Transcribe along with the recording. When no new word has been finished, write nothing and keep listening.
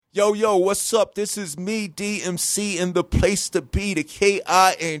Yo, what's up? This is me, DMC, and the place to be, the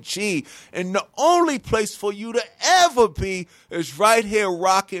KING. And the only place for you to ever be is right here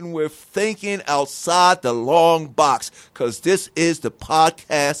rocking with Thinking Outside the Long Box, because this is the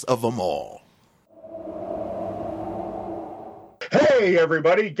podcast of them all. Hey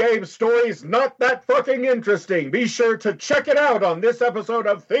everybody, Gabe's story's not that fucking interesting. Be sure to check it out on this episode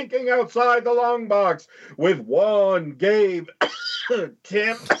of Thinking Outside the Long Box with Juan, Gabe,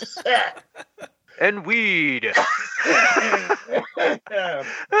 Tim, and Weed. and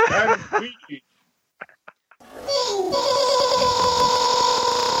Weed.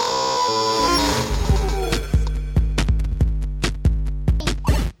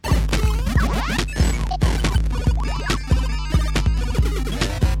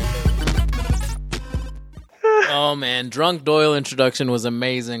 Oh man, Drunk Doyle introduction was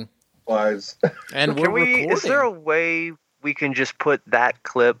amazing. Was. And we're recording. Is there a way we can just put that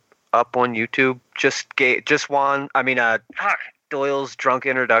clip up on YouTube? Doyle's drunk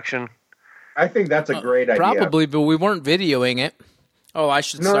introduction. I think that's a great idea. Probably, but we weren't videoing it. Oh, I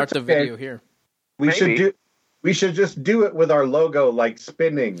should start the video here. We should just do it with our logo like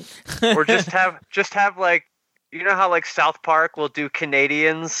spinning. Or just have like, you know how like South Park will do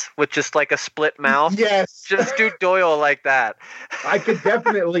Canadians with just like a split mouth? Yes. Just do Doyle like that. I could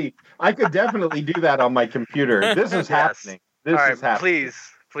definitely do that on my computer. This is happening. This is happening.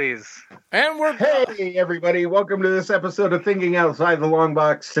 Please. And we're Hey everybody, welcome to this episode of Thinking Outside the Long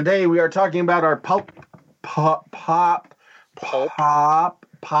Box. Today we are talking about our pop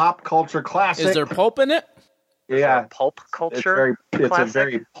culture classic. Is there pulp in it? Yeah, pulp culture. It's a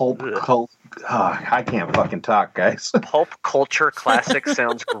very pulp cult. I can't fucking talk, guys. Pulp culture classic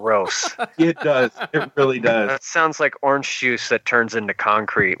sounds gross. It does. It really does. That sounds like orange juice that turns into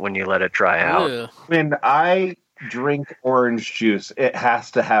concrete when you let it dry out. Ew. When I drink orange juice, it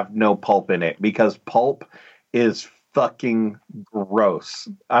has to have no pulp in it because pulp is fucking gross.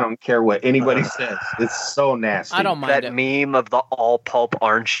 I don't care what anybody says. It's so nasty. I don't mind that it. meme of the all pulp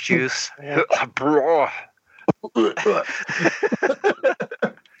orange juice.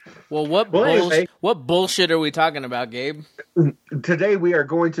 Well, what bullshit are we talking about, Gabe? Today we are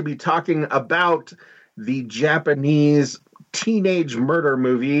going to be talking about the Japanese teenage murder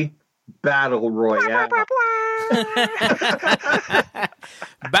movie Battle Royale.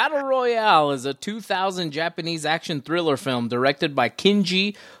 Battle Royale is a 2000 Japanese action thriller film directed by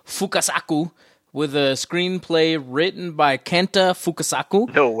Kinji Fukasaku with a screenplay written by Kenta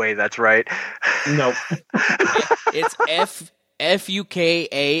Fukasaku. No way, that's right. No. It's Fukasaku.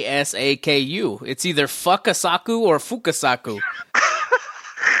 It's either Fukasaku or Fukasaku.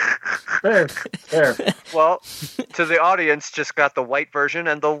 Fair. Well, to the audience, just got the white version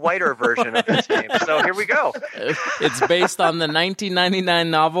and the whiter version of his name. So here we go. It's based on the 1999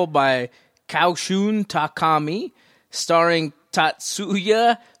 novel by Kaoshun Takami, starring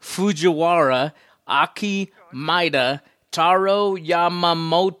Tatsuya Fujiwara, Aki Maeda, Taro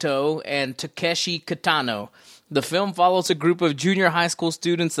Yamamoto, and Takeshi Kitano. The film follows a group of junior high school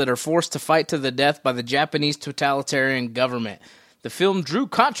students that are forced to fight to the death by the Japanese totalitarian government. The film drew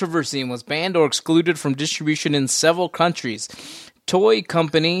controversy and was banned or excluded from distribution in several countries. Toei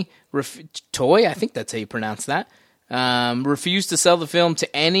Company, Toei, I think that's how you pronounce that, refused to sell the film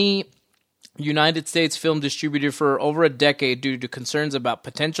to any United States film distributor for over a decade due to concerns about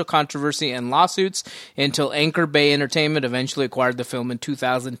potential controversy and lawsuits until Anchor Bay Entertainment eventually acquired the film in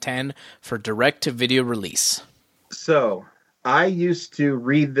 2010 for direct-to-video release. So, I used to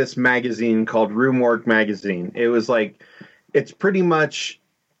read this magazine called Roomwork Magazine. It was like, it's pretty much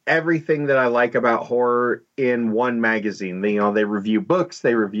everything that I like about horror in one magazine. You know, they review books,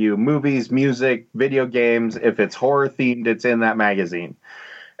 they review movies, music, video games. If it's horror themed, it's in that magazine.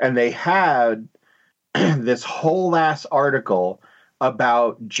 And they had this whole ass article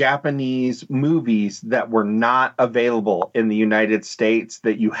about Japanese movies that were not available in the United States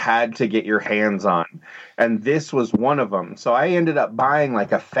that you had to get your hands on. And this was one of them. So I ended up buying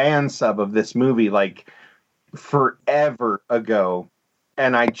like a fan sub of this movie like forever ago.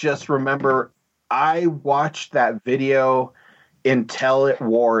 And I just remember I watched that video until it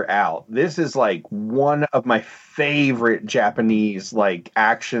wore out. This is like one of my favorite Japanese like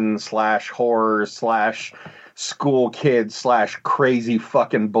action / horror / school kids / crazy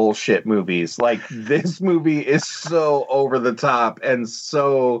fucking bullshit movies. Like this movie is so over the top and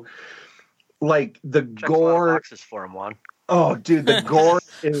so like the Checks gore. a lot of boxes for him, Juan. Oh, dude, the gore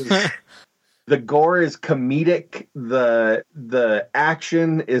is the gore is comedic. The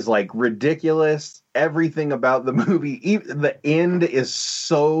action is like ridiculous. Everything about the movie, even the end is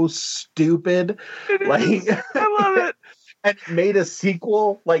so stupid. I love it. and made a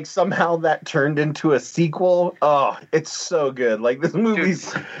sequel. Like somehow that turned into a sequel. Oh, it's so good. Like this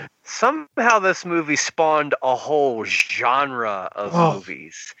movie's. Dude, somehow this movie spawned a whole genre of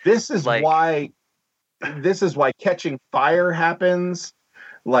movies. This is why Catching Fire happens.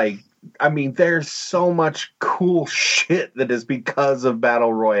 Like, I mean, there's so much cool shit that is because of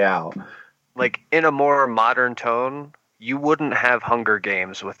Battle Royale. Like, in a more modern tone, you wouldn't have Hunger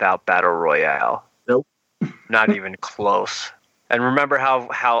Games without Battle Royale. Nope. Not even close. And remember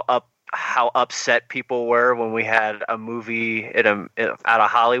how upset people were when we had a movie out of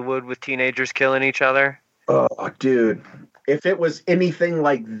Hollywood with teenagers killing each other? Oh, dude. If it was anything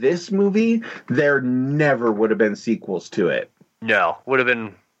like this movie, there never would have been sequels to it. No, would have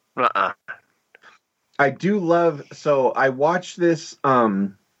been I do love. So I watched this.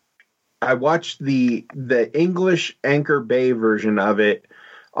 I watched the English Anchor Bay version of it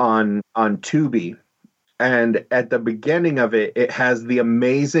on Tubi, and at the beginning of it, it has the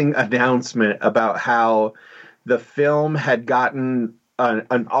amazing announcement about how the film had gotten an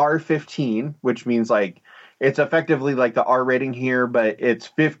R15, which means like it's effectively like the R rating here, but it's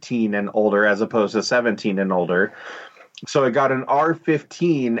 15 and older as opposed to 17 and older. So it got an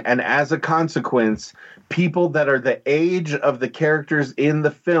R15, and as a consequence, people that are the age of the characters in the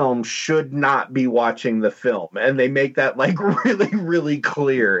film should not be watching the film. And they make that like really, really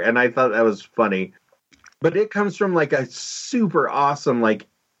clear. And I thought that was funny. But it comes from like a super awesome like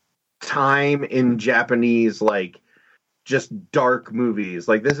time in Japanese, like just dark movies.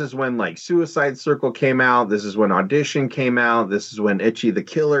 Like this is when like Suicide Circle came out. This is when Audition came out. This is when Ichi the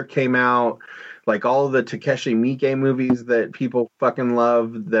Killer came out. Like all of the Takeshi Miike movies that people fucking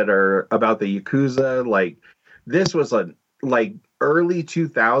love that are about the Yakuza. Like this was like early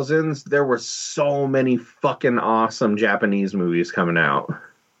 2000s. There were so many fucking awesome Japanese movies coming out.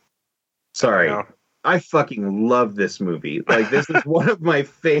 Sorry. I fucking love this movie. Like this is one of my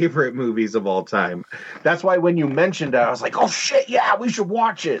favorite movies of all time. That's why when you mentioned it, I was like, oh shit, yeah, we should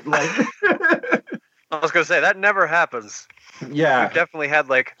watch it. Like I was going to say, that never happens. Yeah. We've definitely had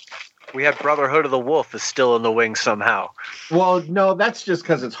we had Brotherhood of the Wolf is still in the wings somehow. Well, no, that's just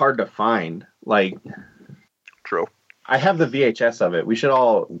because it's hard to find. Like, true. I have the VHS of it. We should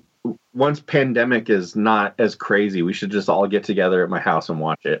all, once pandemic is not as crazy, we should just all get together at my house and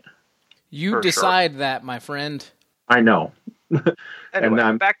watch it. You For decide sure. that, my friend. I know. Anyway,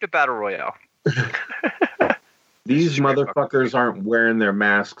 And, back to Battle Royale. These motherfuckers aren't wearing their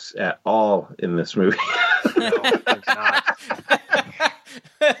masks at all in this movie. No, it's not.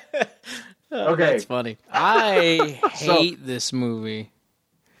 Okay. That's funny. I hate this movie.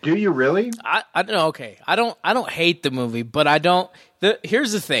 Do you really? I don't know. Okay, I don't hate the movie, but I don't.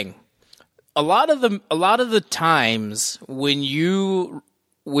 Here's the thing: a lot of the times when you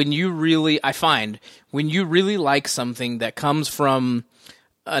really, I find when you really like something that comes from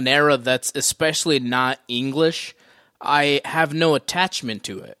an era that's especially not English, I have no attachment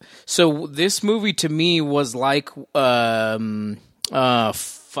to it. So this movie to me was like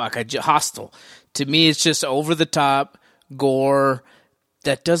Hostel. To me, it's just over the top gore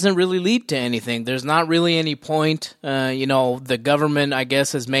that doesn't really lead to anything. There's not really any point. The government, I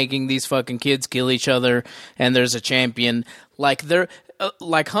guess, is making these fucking kids kill each other, and there's a champion. Like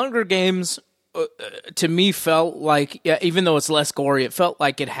Hunger Games, to me felt like, even though it's less gory, it felt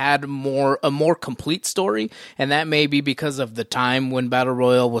like it had a more complete story, and that may be because of the time when Battle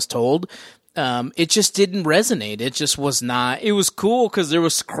Royale was told. It just didn't resonate. It just was not. It was cool because there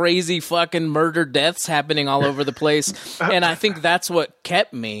was crazy fucking murder deaths happening all over the place, and I think that's what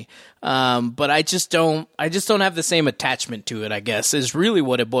kept me. But I just don't have the same attachment to it, I guess, is really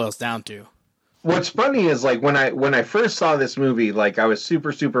what it boils down to. What's funny is like when I first saw this movie, like I was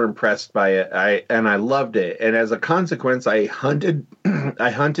super, super impressed by it. I loved it. And as a consequence, I hunted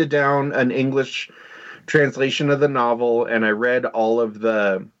down an English translation of the novel, and I read all of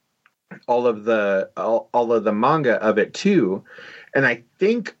the manga of it too. And I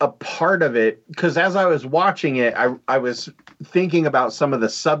think a part of it, because as I was watching it, I was thinking about some of the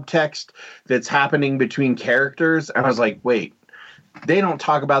subtext that's happening between characters, and I was like, wait, they don't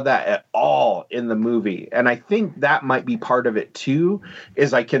talk about that at all in the movie. And I think that might be part of it too,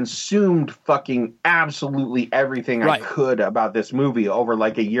 is I consumed fucking absolutely everything I could about this movie over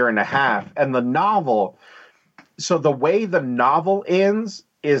like a year and a half. And the novel, so the way the novel ends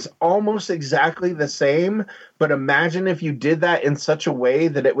is almost exactly the same, but imagine if you did that in such a way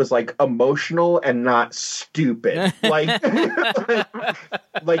that it was like emotional and not stupid. like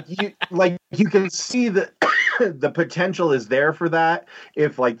you can see that the potential is there for that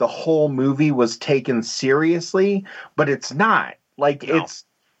if like the whole movie was taken seriously, but it's not. Like no. it's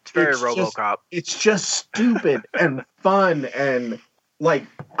very it's just- RoboCop. it's just stupid and fun, and like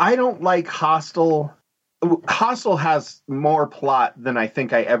I don't like Hostel. Hostel has more plot than I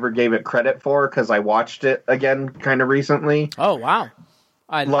think I ever gave it credit for because I watched it again kind of recently. Oh wow.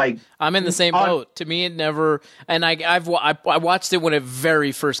 I'm in the same boat. To me, it never, and I watched it when it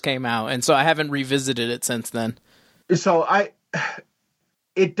very first came out, and so I haven't revisited it since then. So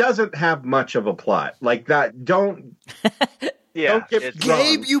it doesn't have much of a plot like that. Don't get it's wrong,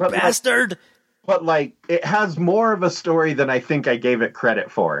 Gabe, you but bastard! but like it has more of a story than I think I gave it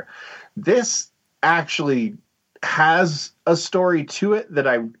credit for. This actually has a story to it that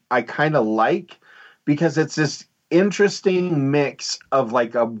I kind of like because it's this interesting mix of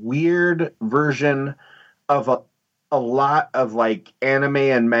like a weird version of a lot of like anime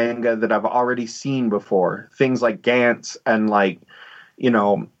and manga that I've already seen before. Things like Gantz and like, you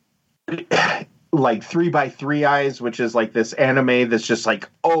know, like 3x3 Eyes, which is like this anime that's just like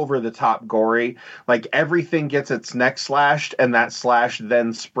over the top gory. Like everything gets its neck slashed and that slash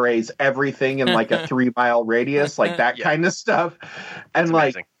then sprays everything in like a 3 mile radius, like that kind of stuff. And It's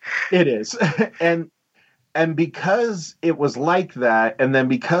like amazing. it is. And because it was like that, and then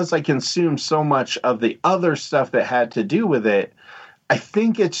because I consumed so much of the other stuff that had to do with it, I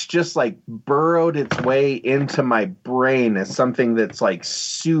think it's just like burrowed its way into my brain as something that's like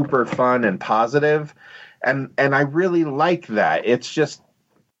super fun and positive. And I really like that.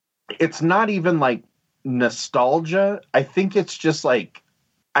 It's not even like nostalgia. I think it's just like,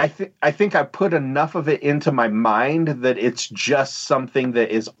 I think I put enough of it into my mind that it's just something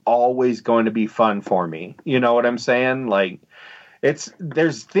that is always going to be fun for me. You know what I'm saying? Like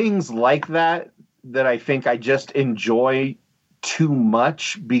there's things like that I think I just enjoy too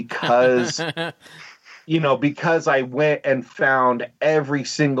much because because I went and found every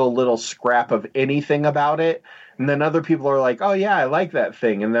single little scrap of anything about it. And then other people are like, oh yeah, I like that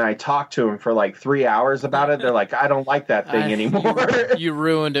thing. And then I talk to them for like 3 hours about it. They're like, I don't like that thing anymore. You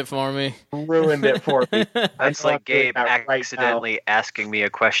ruined it for me. Ruined it for me. That's like Gabe accidentally asking me a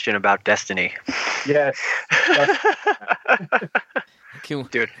question about Destiny. Yes.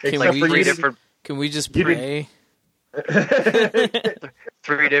 Dude, Can like we three just- different Can we just You pray?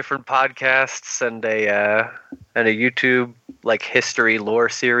 3 different podcasts and a YouTube like history lore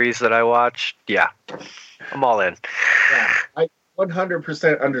series that I watched. Yeah. I'm all in. Yeah, I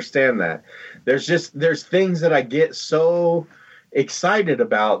 100% understand that. There's things that I get so excited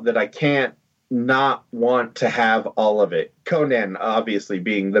about that I can't not want to have all of it. Conan obviously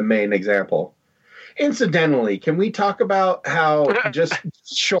being the main example. Incidentally, can we talk about how just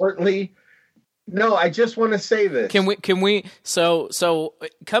shortly? No, I just want to say this. Can we so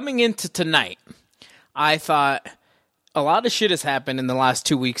coming into tonight, I thought a lot of shit has happened in the last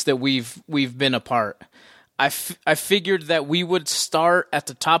 2 weeks that we've been apart. I figured that we would start at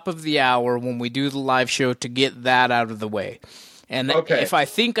the top of the hour when we do the live show to get that out of the way. And if I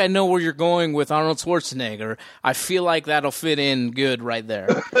think I know where you're going with Arnold Schwarzenegger, I feel like that'll fit in good right there.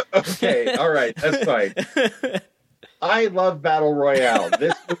 Okay, all right, that's fine. I love Battle Royale.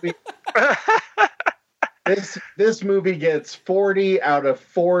 This movie gets 40 out of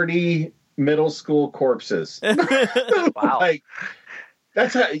 40 middle school corpses. Wow. Like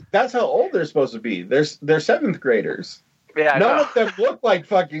that's how old they're supposed to be. They're 7th graders. Yeah, I None know. of them look like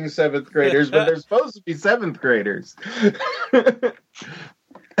fucking 7th graders, but they're supposed to be 7th graders.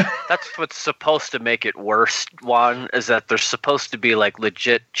 That's what's supposed to make it worse, Juan, is that they're supposed to be like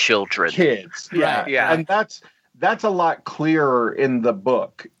legit children. Kids. Yeah. Right, yeah. And that's a lot clearer in the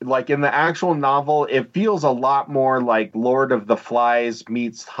book. Like in the actual novel, it feels a lot more like Lord of the Flies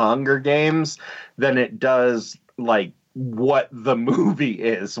meets Hunger Games than it does like what the movie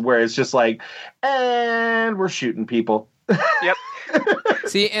is, where it's just like, and we're shooting people. Yep.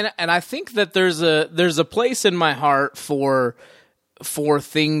 See, and I think that there's a place in my heart for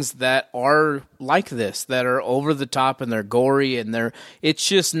things that are like this, that are over the top and they're gory and it's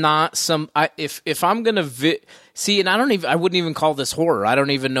just not some. If I'm gonna see, and I wouldn't even call this horror. I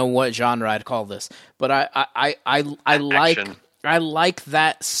don't even know what genre I'd call this, but I like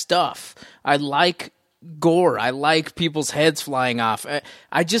that stuff. I like gore. I like people's heads flying off.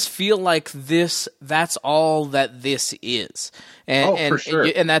 I just feel like that's all that this is. And for sure.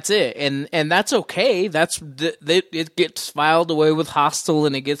 and that's it. And that's okay. It gets filed away with Hostel,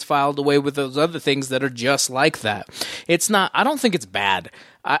 and it gets filed away with those other things that are just like that. It's not, I don't think it's bad.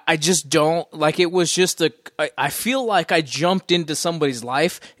 I just don't like. It was just I feel like I jumped into somebody's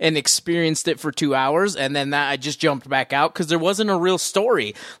life and experienced it for 2 hours, and then I just jumped back out because there wasn't a real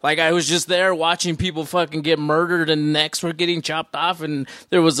story. Like, I was just there watching people fucking get murdered and necks were getting chopped off, and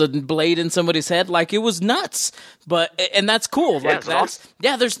there was a blade in somebody's head. Like, it was nuts. And that's cool. Like, that's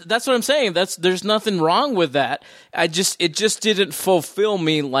what I'm saying. There's nothing wrong with that. It just didn't fulfill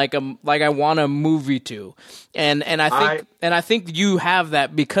me like I want a movie to. And I think you have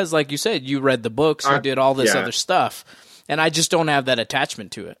that because, like you said, you read the books, you did all this other stuff, and I just don't have that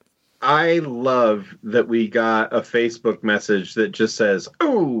attachment to it. I love that we got a Facebook message that just says,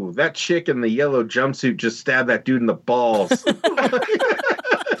 "Oh, that chick in the yellow jumpsuit just stabbed that dude in the balls."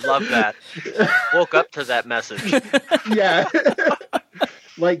 Love that. Woke up to that message. Yeah.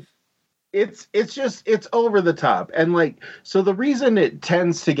 Like, it's over the top. And like, so the reason it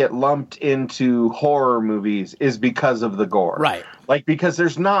tends to get lumped into horror movies is because of the gore. Right. Like, because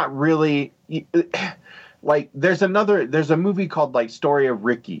there's not really, like, there's a movie called like Story of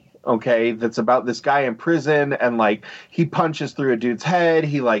Ricky. Okay, that's about this guy in prison, and like he punches through a dude's head.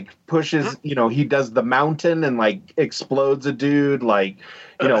 He like pushes, he does the mountain and like explodes a dude. Like,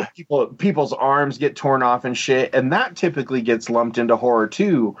 people's arms get torn off and shit, and that typically gets lumped into horror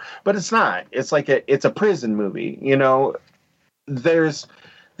too. But it's not. It's like it's a prison movie. There's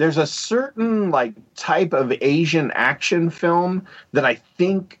a certain like type of Asian action film that I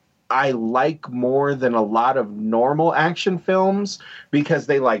think I like more than a lot of normal action films because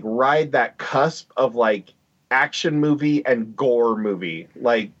they like ride that cusp of like action movie and gore movie.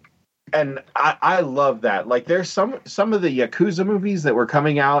 Like, and I love that. Like, there's some of the Yakuza movies that were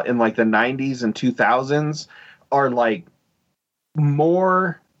coming out in like the 90s and 2000s are like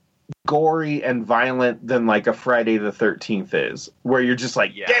more gory and violent than like a Friday the 13th is, where you're just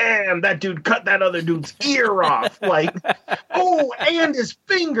like, damn, that dude cut that other dude's ear off. Like, oh, and his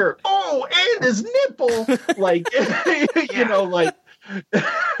finger. Oh, and his nipple. Like, like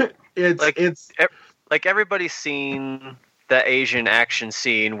it's like everybody's seen the Asian action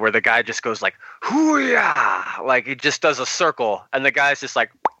scene where the guy just goes like, hoo-yah! Like, he just does a circle, and the guy's just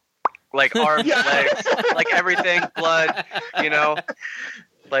like arms, legs, like everything, blood,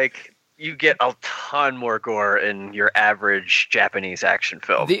 Like, you get a ton more gore in your average Japanese action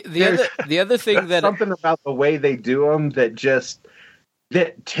film. The other thing that something about the way they do them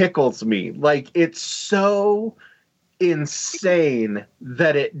that tickles me. Like, it's so insane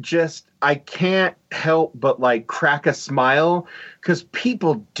that I can't help but like crack a smile because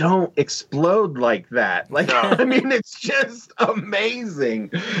people don't explode like that. Like, no. I mean, it's just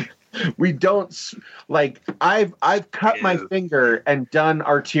amazing. We don't like. I've cut my finger and done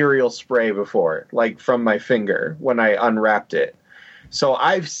arterial spray before, like from my finger when I unwrapped it. So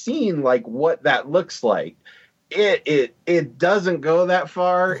I've seen like what that looks like. It doesn't go that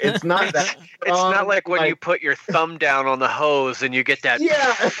far. It's not that strong. It's not like when you put your thumb down on the hose and you get that.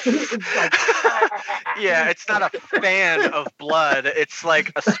 Yeah. It's like, yeah, it's not a fan of blood. It's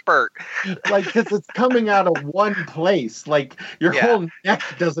like a spurt. Like, because it's coming out of one place. Like, your whole neck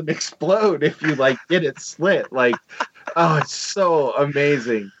doesn't explode if you like get it slit. Like, oh, it's so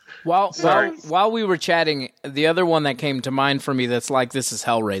amazing. While we were chatting, the other one that came to mind for me that's like this is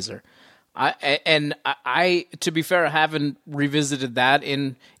Hellraiser. I to be fair, I haven't revisited that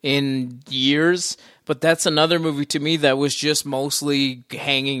in years, but that's another movie to me that was just mostly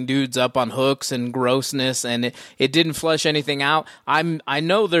hanging dudes up on hooks and grossness, and it didn't flesh anything out. I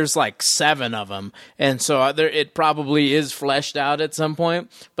know there's like 7 of them, and so it probably is fleshed out at some point.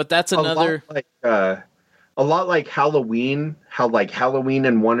 But that's another a lot like Halloween, how like Halloween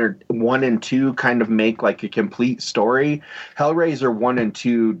and 1 and 2 kind of make like a complete story. Hellraiser 1 and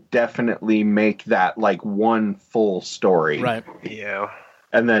 2 definitely make that like one full story. Right. Yeah.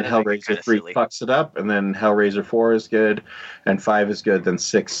 And then Hellraiser 3 fucks it up, and then Hellraiser 4 is good, and 5 is good, then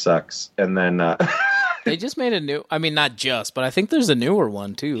 6 sucks, and then they just made a new. I mean, not just, but I think there's a newer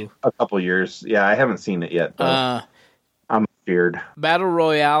one too. A couple years. Yeah, I haven't seen it yet. I'm feared. Battle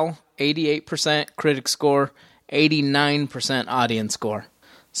Royale. 88% critic score, 89% audience score.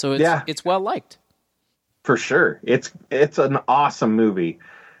 So it's well liked. For sure. It's an awesome movie.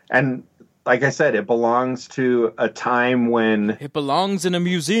 And like I said, it belongs to a time when it belongs in a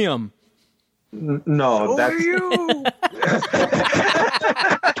museum. No, that's you.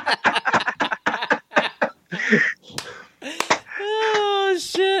 Oh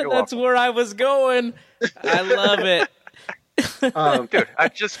shit, that's where I was going. I love it. Dude,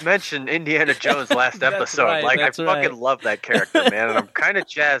 I just mentioned Indiana Jones last episode. Right, I fucking love that character, man, and I'm kind of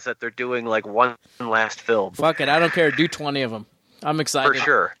jazzed that they're doing like one last film. Fuck it, I don't care. Do 20 of them. I'm excited. For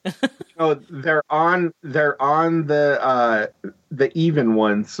sure. Oh, they're on the even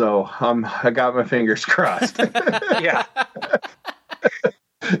one, so I got my fingers crossed. Yeah.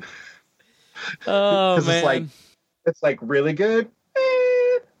 Oh man, it's like really good,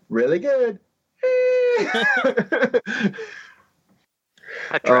 really good.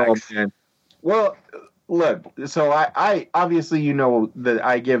 That tracks. Oh man. Well, look. So I obviously that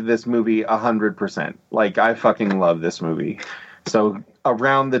I give this movie 100%. Like I fucking love this movie. So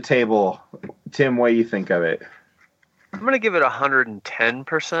around the table, Tim, what do you think of it? I'm gonna give it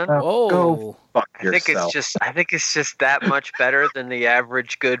 110%. Whoa. Go fuck I think yourself. it's just that much better than the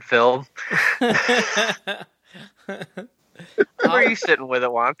average good film. Where are you sitting with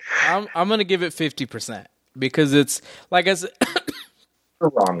it, Juan? I'm gonna give it 50% because it's like I said. You're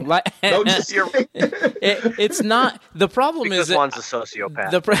wrong. No, just, It's not. The problem Because is Juan's a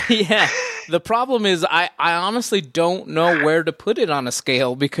sociopath. The problem is I honestly don't know where to put it on a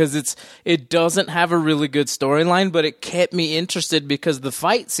scale because it doesn't have a really good storyline, but it kept me interested because the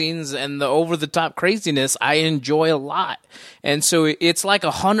fight scenes and the over the top craziness I enjoy a lot, and so it's like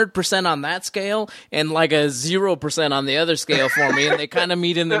 100% on that scale and like a 0% on the other scale for me, and they kind of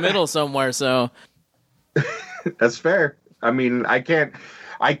meet in the middle somewhere. So that's fair. I mean, I can't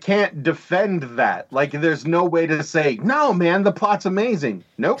defend that. Like, there's no way to say, no, man, the plot's amazing.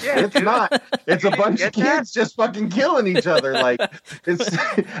 Nope, it's not. It's a bunch of kids just fucking killing each other. Like, it's,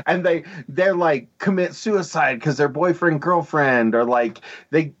 and they're like commit suicide because their boyfriend, girlfriend, or like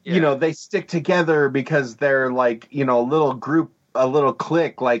they stick together because they're like, a little group, a little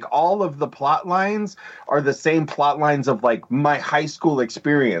clique. Like all of the plot lines are the same plot lines of like my high school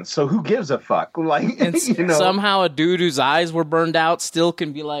experience. So who gives a fuck? Like, somehow a dude whose eyes were burned out still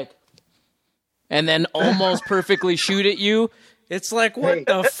can be like, and then almost perfectly shoot at you. It's like, what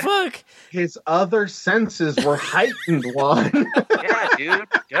the fuck? His other senses were heightened, Juan. Yeah, dude.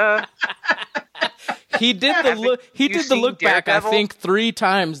 Yeah. He did the look. He did the look back. I think 3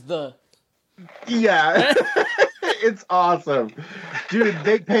 times. Yeah. It's awesome. Dude,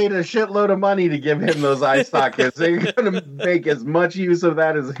 they paid a shitload of money to give him those eye sockets. They're going to make as much use of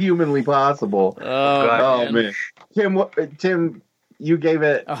that as humanly possible. Oh man. Tim, you gave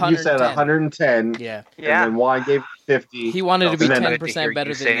it, 110. You said 110. Yeah. And then Juan gave it 50. He wanted to be 10%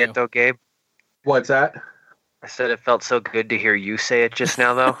 better than you. It though, Gabe? What's that? I said it felt so good to hear you say it just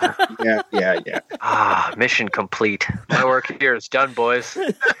now, though. Yeah. Mission complete. My work here is done, boys.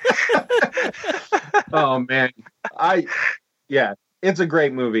 Oh man, it's a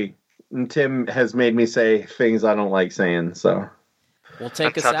great movie. And Tim has made me say things I don't like saying. So, we'll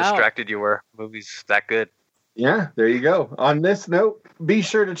take That's us how out. distracted you were. Movie's that good. Yeah, there you go. On this note, be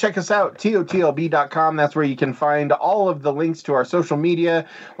sure to check us out, totlb.com. That's where you can find all of the links to our social media,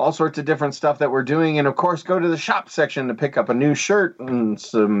 all sorts of different stuff that we're doing. And, of course, go to the shop section to pick up a new shirt and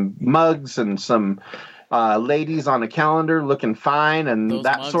some mugs and some ladies on a calendar looking fine and Those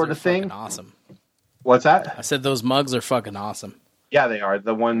that sort of thing. Awesome. What's that? I said those mugs are fucking awesome. Yeah, they are.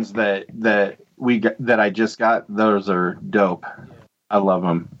 The ones that I just got, those are dope. I love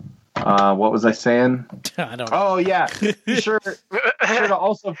them. What was I saying? I don't know. Oh, yeah. Be sure to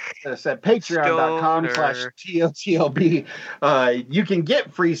also visit us at patreon.com/TOTLB. You can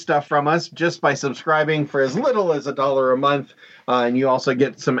get free stuff from us just by subscribing for as little as $1 a month. And you also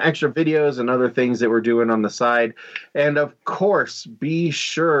get some extra videos and other things that we're doing on the side. And, of course, be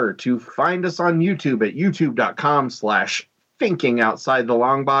sure to find us on YouTube at youtube.com/Thinking Outside the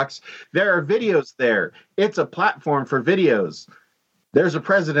Long Box. There are videos there. It's a platform for videos. There's a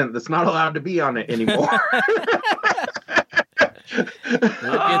president that's not allowed to be on it anymore.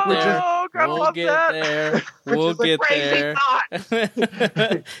 We'll get there.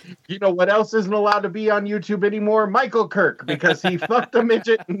 You know what else isn't allowed to be on YouTube anymore? Michael Kirk, because he fucked a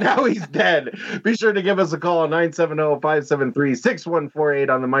midget and now he's dead. Be sure to give us a call at 970-573-6148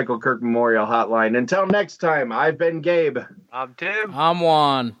 on the Michael Kirk Memorial Hotline. Until next time, I've been Gabe. I'm Tim. I'm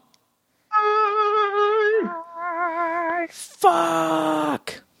Juan.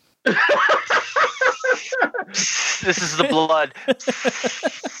 Fuck. This is the blood.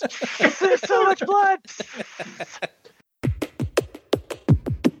 There's so much blood.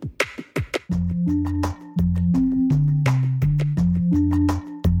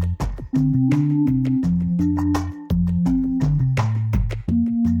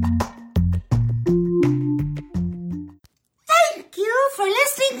 Thank you for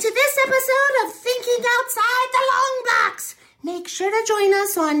listening to this episode of Thinking Outside the Long Box. Make sure to join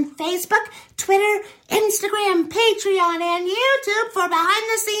us on Facebook, Twitter, Instagram, Patreon, and YouTube for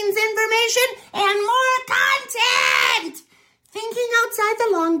behind-the-scenes information and more content! Thinking Outside the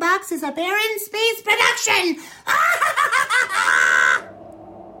Long Box is a Barren Space production!